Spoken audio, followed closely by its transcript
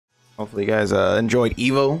Hopefully you guys enjoyed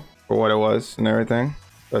Evo for what it was and everything.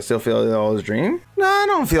 Do I still feel like it was a dream? No, I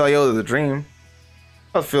don't feel like it was a dream.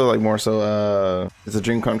 I feel like more so it's a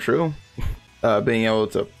dream come true. Being able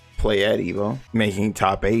to play at Evo, making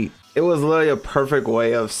top 8. It was literally a perfect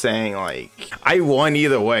way of saying like I won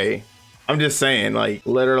either way. I'm just saying, like,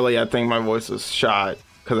 literally I think my voice was shot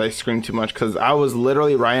because I screamed too much, because I was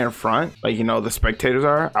literally right in front, like, you know, the spectators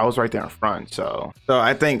are. I was right there in front. So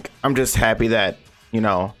I think I'm just happy that, you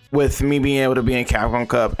know, with me being able to be in Capcom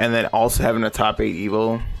Cup and then also having a top 8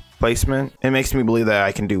 Evo placement, it makes me believe that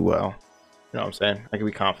I can do well. You know what I'm saying? I can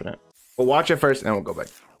be confident. But watch it first and then we'll go back.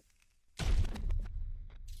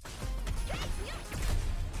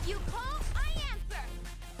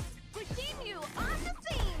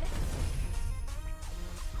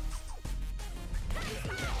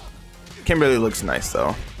 Kimberly looks nice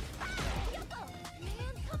though.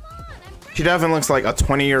 She definitely looks like a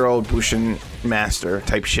 20-year-old Bushin master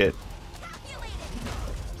type shit.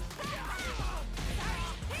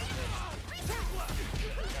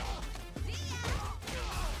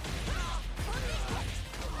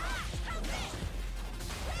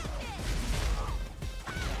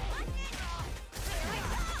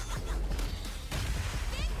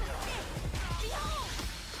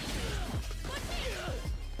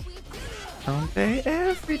 All day,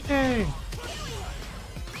 every day.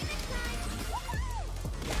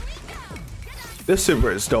 This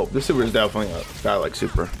super is dope. This super is definitely a Skylight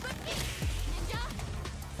super.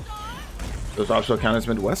 Does also count as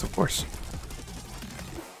Midwest, of course.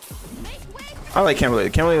 I like Kimberly.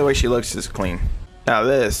 Kimberly, the way she looks is clean. Now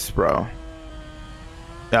this, bro.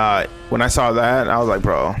 When I saw that, I was like,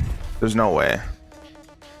 bro, there's no way.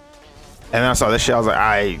 And then I saw this shit, I was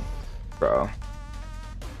like, bro.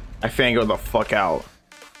 I fangirled the fuck out.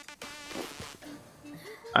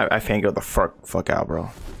 I fangirled the fuck out,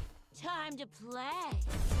 bro. Time to play.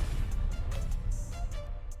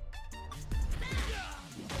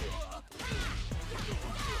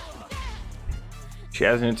 She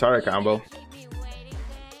has an entire combo.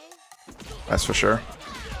 That's for sure.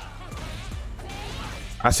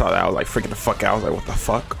 I saw that. I was like freaking the fuck out. I was like, what the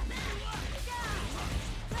fuck?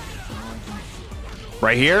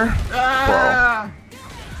 Right here? Bro.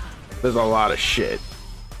 There's a lot of shit.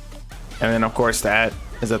 And then of course that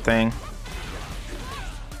is a thing.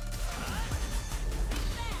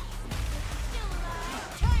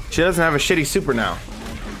 She doesn't have a shitty super now.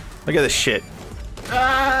 Look at this shit. Such a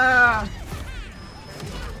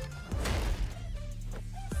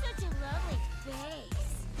lovely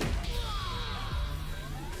face.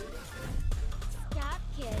 Stop,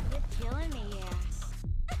 kid. You're killing me, yes.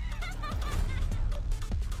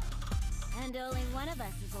 And only one of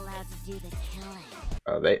us is allowed to do the killing.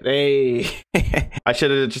 They I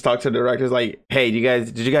should have just talked to the directors like, hey, did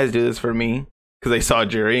you guys do this for me? Because they saw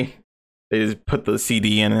Juri. They just put the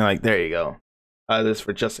CD in and like, there you go. This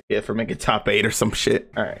for Justakid for making top 8 or some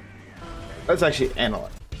shit. All right, let's actually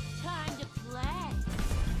analyze. Time to play.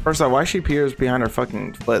 First off, why she peers behind her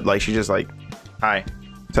fucking foot like she just like, hi.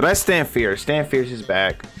 So that's Stand Fierce. Stand Fierce is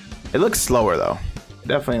back. It looks slower though. It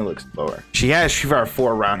definitely looks slower. She has Shura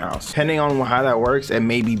 4 roundhouse. Depending on how that works, it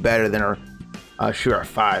may be better than her Shura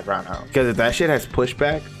 5 roundhouse. Because if that shit has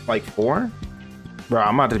pushback like 4, bro,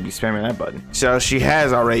 I'm about to be spamming that button. So she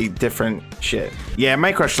has already different shit. Yeah, it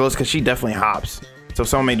might crush lows because she definitely hops. So if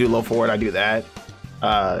someone may do low forward, I do that.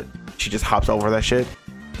 She just hops over that shit.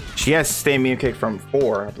 She has stay medium kick from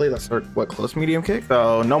 4. I believe that's her, what, close medium kick?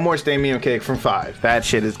 So no more stay medium kick from 5. That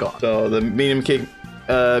shit is gone. So the medium kick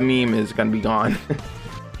meme is gonna be gone.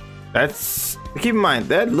 That's, keep in mind,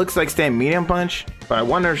 that looks like stand medium punch, but I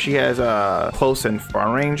wonder if she has close and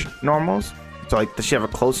far range normals. So like, does she have a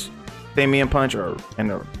close stand medium punch or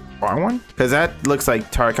and a far one? Because that looks like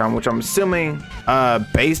Tarkon, which I'm assuming,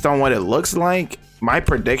 based on what it looks like, my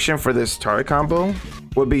prediction for this Tark combo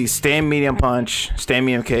would be stand medium punch, stand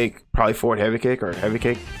medium kick, probably forward heavy kick or heavy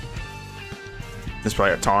kick. This is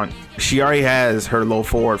probably a taunt. She already has her low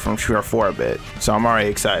forward from Shura 4 a bit, so I'm already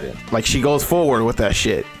excited. Like, she goes forward with that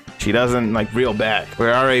shit. She doesn't like reel back.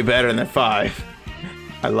 We're already better than 5.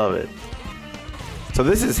 I love it. So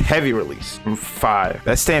this is heavy release from 5.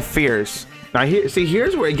 That's Stand Fierce. Now here, see,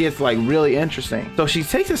 here's where it gets like really interesting. So she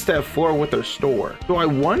takes a step forward with her store. So I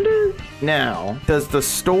wonder now, does the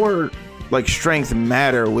store like strength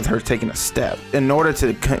matter with her taking a step? In order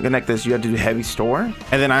to connect this, you have to do heavy store,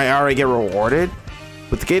 and then I already get rewarded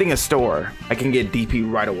with getting a store. I can get DP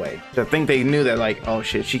right away. So I think they knew that, like, oh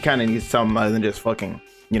shit, she kind of needs something other than just fucking,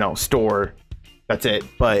 you know, store. That's it.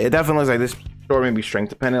 But it definitely looks like this store may be strength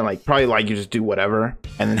dependent. Like, probably like you just do whatever,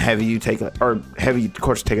 and then heavy you take a, or heavy of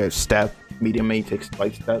course take a step. Medium may take a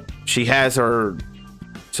slight step. She has her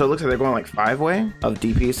So it looks like they're going like 5-way of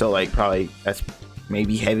DP. So like probably that's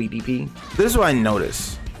maybe heavy DP. This is what I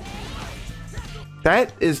noticed.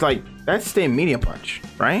 That is like, that's stand medium punch,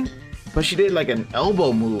 right? But she did like an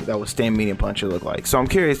elbow move that was stand medium punch, it looked like. So I'm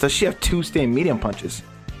curious, does she have 2 stand medium punches?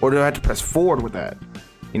 Or do I have to press forward with that?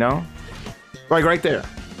 You know? Like right there,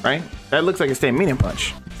 right? That looks like a stand medium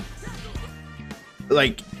punch.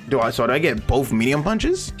 Like, do I get both medium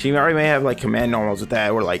punches? She already may have like command normals with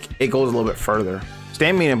that, or like it goes a little bit further.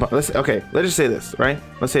 Stand medium punch, let's just say this, right?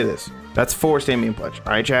 Let's say this. That's 4 stand medium punch.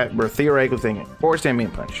 All right, chat, we're theoretically thinking 4 stand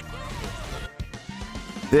medium punch.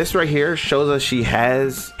 This right here shows us she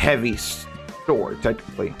has heavy sword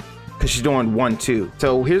technically, because she's doing 1, 2.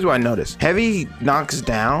 So here's what I noticed. Heavy knocks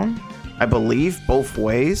down, I believe, both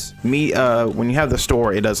ways. When you have the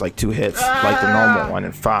store, it does like 2 hits, like the normal 1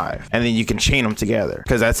 and 5, and then you can chain them together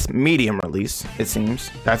because that's medium release. It seems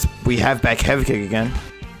we have back heavy kick again.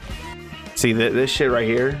 See this shit right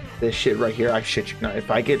here. This shit right here. I shit you not. If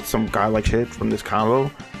I get some godlike shit from this combo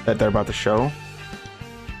that they're about to show,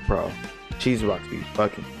 bro. She's about to be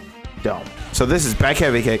fucking dumb. So this is back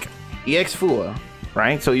heavy kick, EX Fua,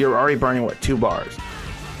 right? So you're already burning what, 2 bars.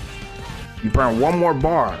 You burn 1 more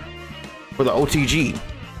bar for the OTG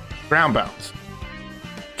ground bounce.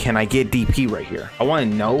 Can I get DP right here? I want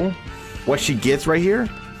to know what she gets right here,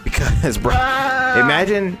 because bro,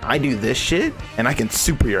 imagine I do this shit and I can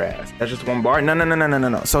super your ass. That's just 1 bar.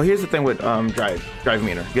 No. So here's the thing with drive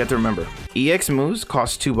meter. You have to remember, EX moves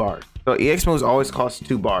cost 2 bars. So EX moves always cost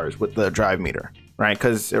 2 bars with the drive meter, right?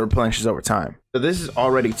 Because it replenishes over time. So this is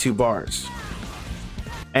already 2 bars.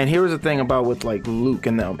 And here's the thing about with like Luke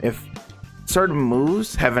and them. If certain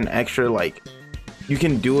moves have an extra, like, you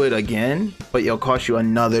can do it again, but it'll cost you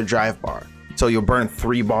another drive bar. So you'll burn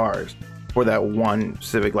 3 bars for that one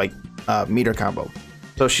specific like meter combo.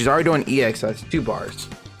 So she's already doing EX, so that's 2 bars.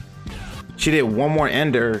 She did 1 more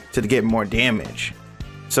ender to get more damage.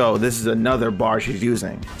 So this is another bar she's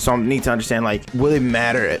using. So I need to understand, like, will it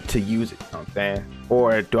matter to use it? You know what I'm saying?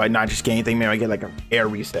 Or do I not just get anything? Maybe I get like an air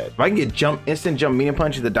reset. If I can get instant jump medium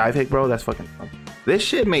punch to the dive hit, bro, that's fucking fun. This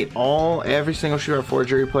shit made every single Shooter 4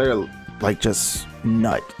 Juri player like just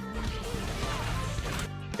nut.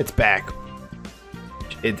 It's back.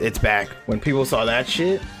 It's back. When people saw that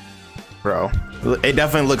shit, bro, it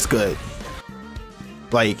definitely looks good.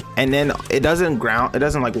 Like, and then it doesn't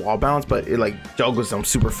like wall bounce, but it like juggles them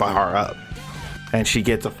super far up, and she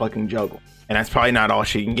gets a fucking juggle. And that's probably not all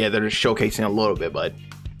she can get. They're just showcasing a little bit, but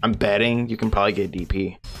I'm betting you can probably get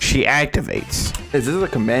DP. She activates. Is this a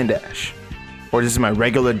command dash, or this is my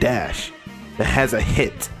regular dash that has a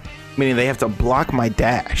hit, meaning they have to block my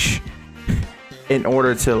dash in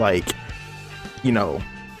order to, like, you know,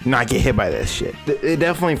 not get hit by this shit? It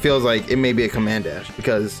definitely feels like it may be a command dash,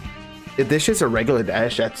 because if this shit's a regular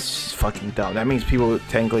dash, that's fucking dumb. That means people would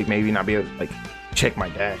technically maybe not be able to like check my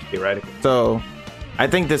dash theoretically. So I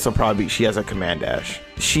think this will probably be, she has a command dash.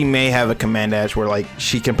 She may have a command dash where like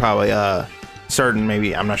she can probably certain,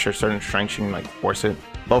 maybe, I'm not sure, certain strength she can like force it.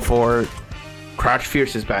 Low forward, crouch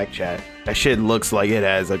fierce is back, chat. That shit looks like it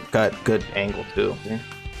has a good angle too.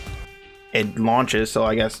 It launches, so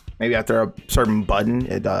I guess maybe after a certain button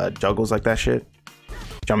it juggles like that shit.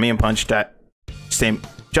 Jump me and punch, that same.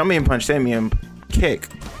 Jump me and punch, send me and kick,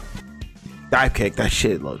 dive kick. That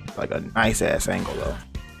shit looked like a nice ass angle though.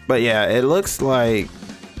 But yeah, it looks like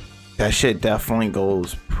that shit definitely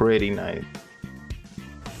goes pretty nice.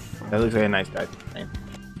 That looks like a nice dive kick. And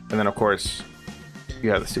then of course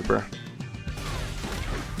you have the super,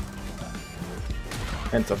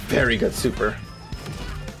 and it's a very good super.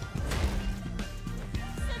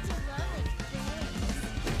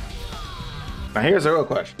 Now here's the real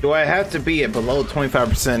question. Do I have to be at below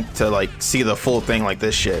 25% to like see the full thing like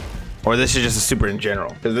this shit? Or this is just a super in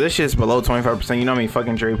general? Because this shit's below 25%, you know how many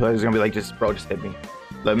fucking Juri players are gonna be like, just bro, just hit me.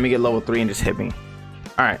 Let me get level 3 and just hit me.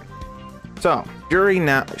 Alright. So Juri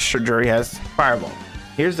now, sure, Juri has Fireball.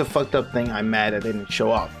 Here's the fucked up thing I'm mad that they didn't show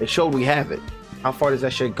off. They showed we have it. How far does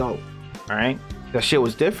that shit go? Alright? That shit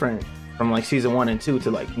was different from like season 1 and 2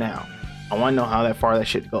 to like now. I wanna know how that far that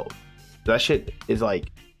shit goes. That shit is like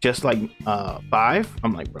just like 5.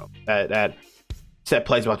 I'm like, bro, that set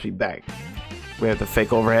play's about to be back. We have the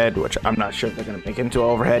fake overhead, which I'm not sure if they're gonna make it into an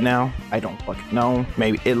overhead now. I don't fucking know.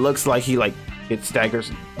 Maybe it looks like he like it staggers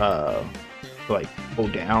to like go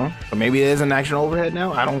down, or maybe it is an action overhead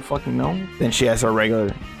now. I don't fucking know. Then she has her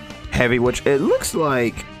regular heavy, which it looks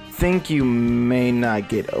like think you may not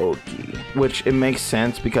get Oki, which it makes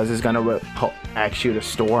sense because it's gonna ask you to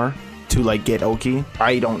store to like get Oki.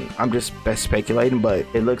 I'm just speculating, but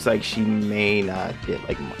it looks like she may not get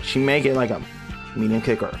like much. She may get like a medium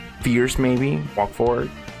kick or fierce, maybe walk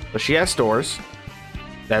forward, but she has stores.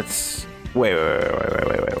 That's wait.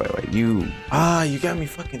 You got me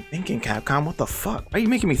fucking thinking, Capcom. What the fuck? Why are you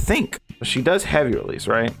making me think? She does heavy release,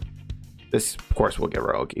 right? This, of course, will get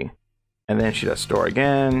Rogi. And then she does store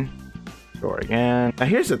again. Store again. Now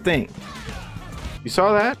here's the thing. You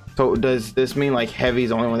saw that? So does this mean like heavy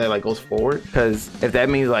is the only one that like goes forward? Because if that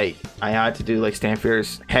means like I had to do like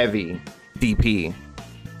Stanfierce heavy DP,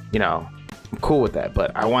 you know, I'm cool with that.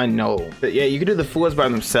 But I want to know that, yeah, you can do the fools by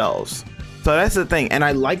themselves. So that's the thing. And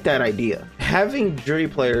I like that idea. Having Juri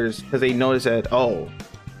players, because they notice that, oh,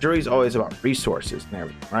 Juri's always about resources and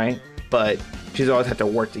everything, right? But she's always had to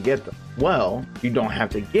work to get them. Well, you don't have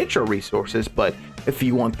to get your resources, but if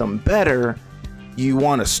you want them better, you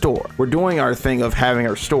want to store. We're doing our thing of having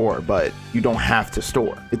our store, but you don't have to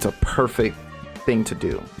store. It's a perfect thing to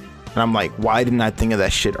do. And I'm like, why didn't I think of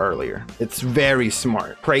that shit earlier? It's very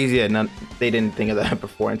smart. Crazy that they didn't think of that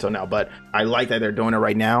before until now, but I like that they're doing it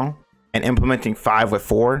right now and implementing 5 with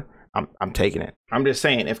 4. I'm taking it. I'm just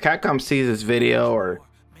saying, if Capcom sees this video or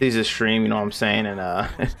sees this stream, you know what I'm saying, and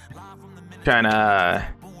trying to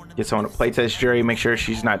get someone to playtest Juri, make sure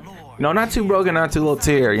she's not, you know, not too broken, not too low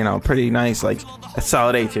tier, you know, pretty nice, like a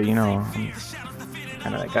solid A tier, you know. I'm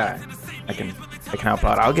kind of that guy. I can help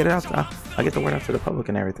out. I'll get it out. I'll get the word out to the public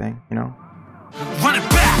and everything, you know. Run it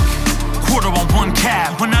back, quarter on one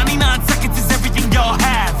cab. When 99 seconds is everything y'all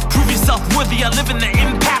have. Prove yourself worthy. I live in the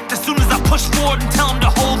impact. As soon as I push forward and tell them to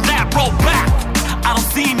hold that, roll back. I don't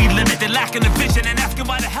see any limit. They're lacking the vision and asking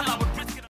why the hell I